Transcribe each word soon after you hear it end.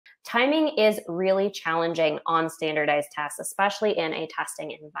Timing is really challenging on standardized tests, especially in a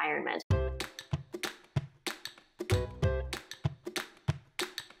testing environment.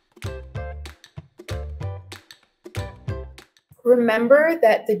 Remember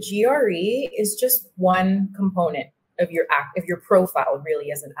that the GRE is just one component of your profile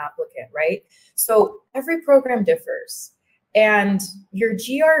really as an applicant, right? So every program differs, and your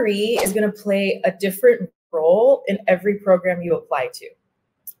GRE is going to play a different role in every program you apply to.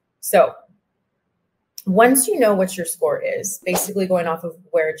 So once you know what your score is, basically going off of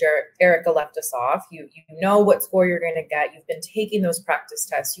where Erica left us off, you know what score you're going to get. You've been taking those practice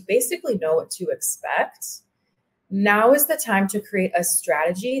tests. You basically know what to expect. Now is the time to create a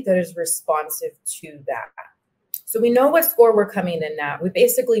strategy that is responsive to that. So we know what score we're coming in at. We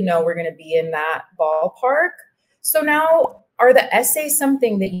basically know we're going to be in that ballpark. So now, are the essays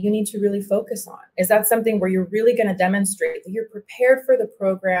something that you need to really focus on? Is that something where you're really going to demonstrate that you're prepared for the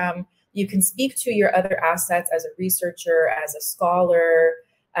program? You can speak to your other assets as a researcher, as a scholar,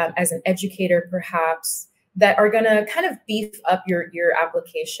 as an educator, perhaps, that are going to kind of beef up your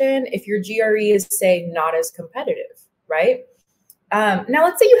application if your GRE is, say, not as competitive, right? Now,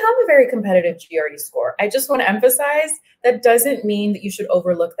 let's say you have a very competitive GRE score. I just want to emphasize that doesn't mean that you should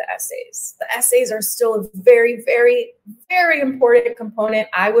overlook the essays. The essays are still a very, very, very important component.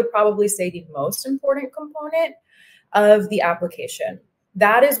 I would probably say the most important component of the application.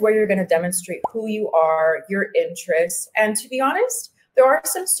 That is where you're going to demonstrate who you are, your interests, and to be honest, there are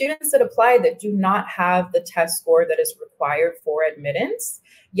some students that apply that do not have the test score that is required for admittance,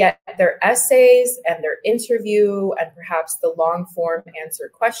 yet their essays and their interview and perhaps the long form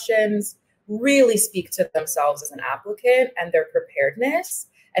answered questions really speak to themselves as an applicant and their preparedness,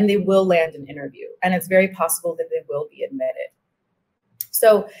 and they will land an interview. And it's very possible that they will be admitted.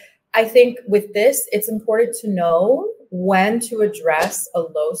 So I think with this, it's important to know when to address a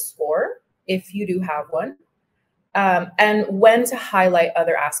low score, if you do have one, and when to highlight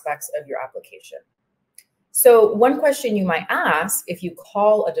other aspects of your application. So one question you might ask if you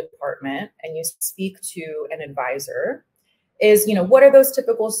call a department and you speak to an advisor is, what are those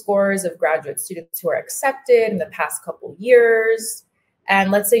typical scores of graduate students who are accepted in the past couple years? And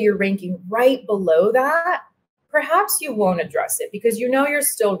let's say you're ranking right below that, perhaps you won't address it because you're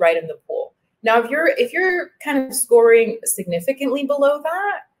still right in the pool. Now, if you're kind of scoring significantly below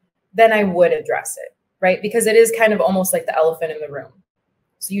that, then I would address it, right? Because it is kind of almost like the elephant in the room.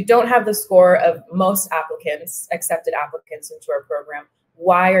 So you don't have the score of most applicants, accepted applicants into our program.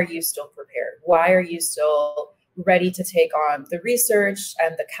 Why are you still prepared? Why are you still ready to take on the research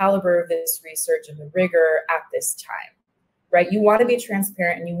and the caliber of this research and the rigor at this time, right? You want to be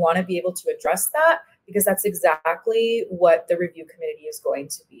transparent and you want to be able to address that because that's exactly what the review committee is going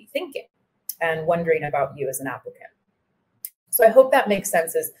to be thinking and wondering about you as an applicant. So I hope that makes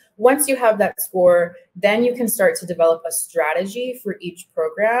sense. Is once you have that score, then you can start to develop a strategy for each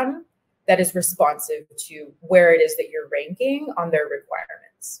program that is responsive to where it is that you're ranking on their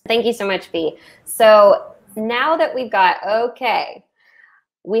requirements. Thank you so much, B. So now that we've got, okay,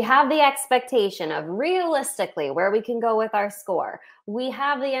 we have the expectation of realistically where we can go with our score. We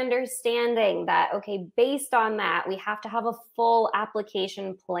have the understanding that, okay, based on that, we have to have a full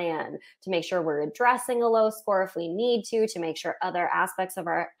application plan to make sure we're addressing a low score if we need to make sure other aspects of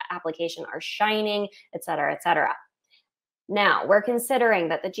our application are shining, et cetera, et cetera. Now, we're considering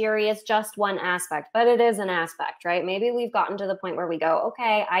that the GRE is just one aspect, but it is an aspect, right? Maybe we've gotten to the point where we go,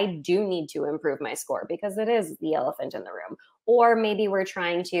 okay, I do need to improve my score because it is the elephant in the room. Or maybe we're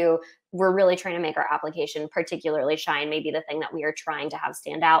really trying to make our application particularly shine. Maybe the thing that we are trying to have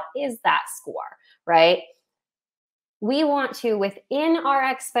stand out is that score, right? We want to, within our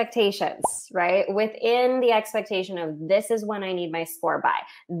expectations, right? Within the expectation of this is when I need my score by.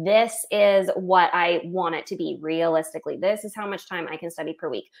 This is what I want it to be realistically. This is how much time I can study per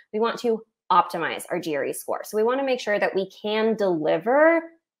week. We want to optimize our GRE score. So we want to make sure that we can deliver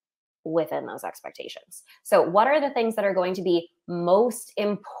within those expectations. So what are the things that are going to be most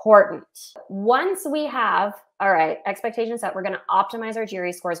important? Once we have, all right, expectations that we're going to optimize our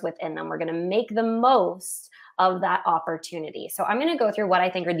GRE scores within them, we're going to make the most of that opportunity. So I'm going to go through what I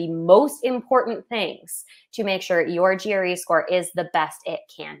think are the most important things to make sure your GRE score is the best it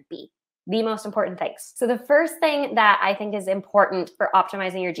can be. The most important things. So the first thing that I think is important for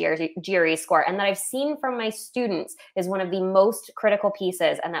optimizing your GRE score, and that I've seen from my students is one of the most critical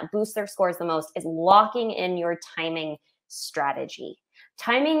pieces and that boosts their scores the most, is locking in your timing strategy.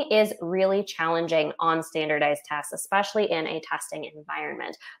 Timing is really challenging on standardized tests, especially in a testing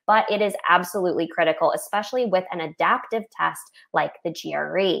environment, but it is absolutely critical, especially with an adaptive test like the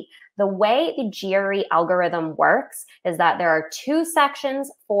GRE. The way the GRE algorithm works is that there are 2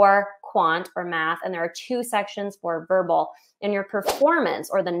 sections for quant or math, and there are 2 sections for verbal. And your performance,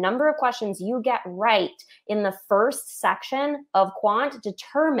 or the number of questions you get right in the first section of quant,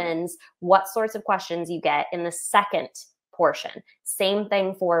 determines what sorts of questions you get in the second portion. Same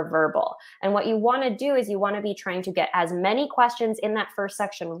thing for verbal. And what you want to do is you want to be trying to get as many questions in that first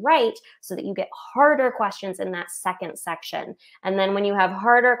section right so that you get harder questions in that second section. And then when you have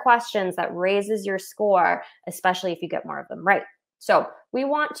harder questions, that raises your score, especially if you get more of them right. So we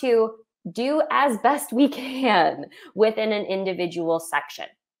want to do as best we can within an individual section.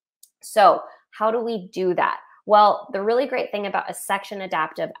 So how do we do that? Well, the really great thing about a section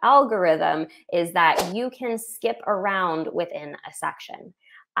adaptive algorithm is that you can skip around within a section.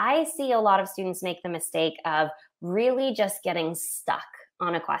 I see a lot of students make the mistake of really just getting stuck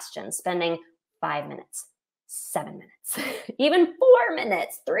on a question, spending 5 minutes, 7 minutes, even 4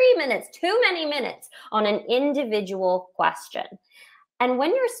 minutes, 3 minutes, too many minutes on an individual question. And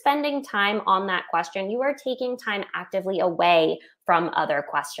when you're spending time on that question, you are taking time actively away from other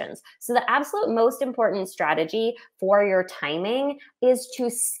questions. So the absolute most important strategy for your timing is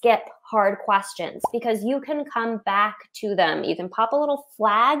to skip hard questions, because you can come back to them. You can pop a little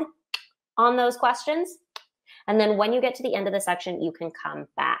flag on those questions, and then when you get to the end of the section, you can come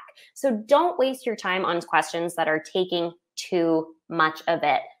back. So don't waste your time on questions that are taking too much of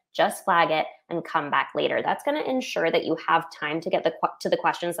it. Just flag it and come back later. That's going to ensure that you have time to get to the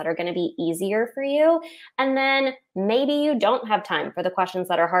questions that are going to be easier for you. And then maybe you don't have time for the questions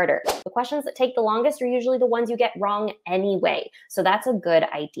that are harder. The questions that take the longest are usually the ones you get wrong anyway. So that's a good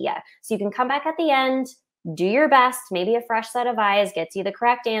idea. So you can come back at the end, do your best. Maybe a fresh set of eyes gets you the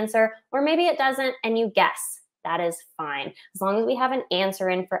correct answer, or maybe it doesn't and you guess. That is fine. As long as we have an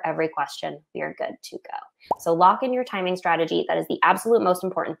answer in for every question, we are good to go. So lock in your timing strategy. That is the absolute most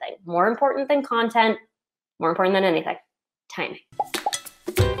important thing. More important than content, more important than anything, timing.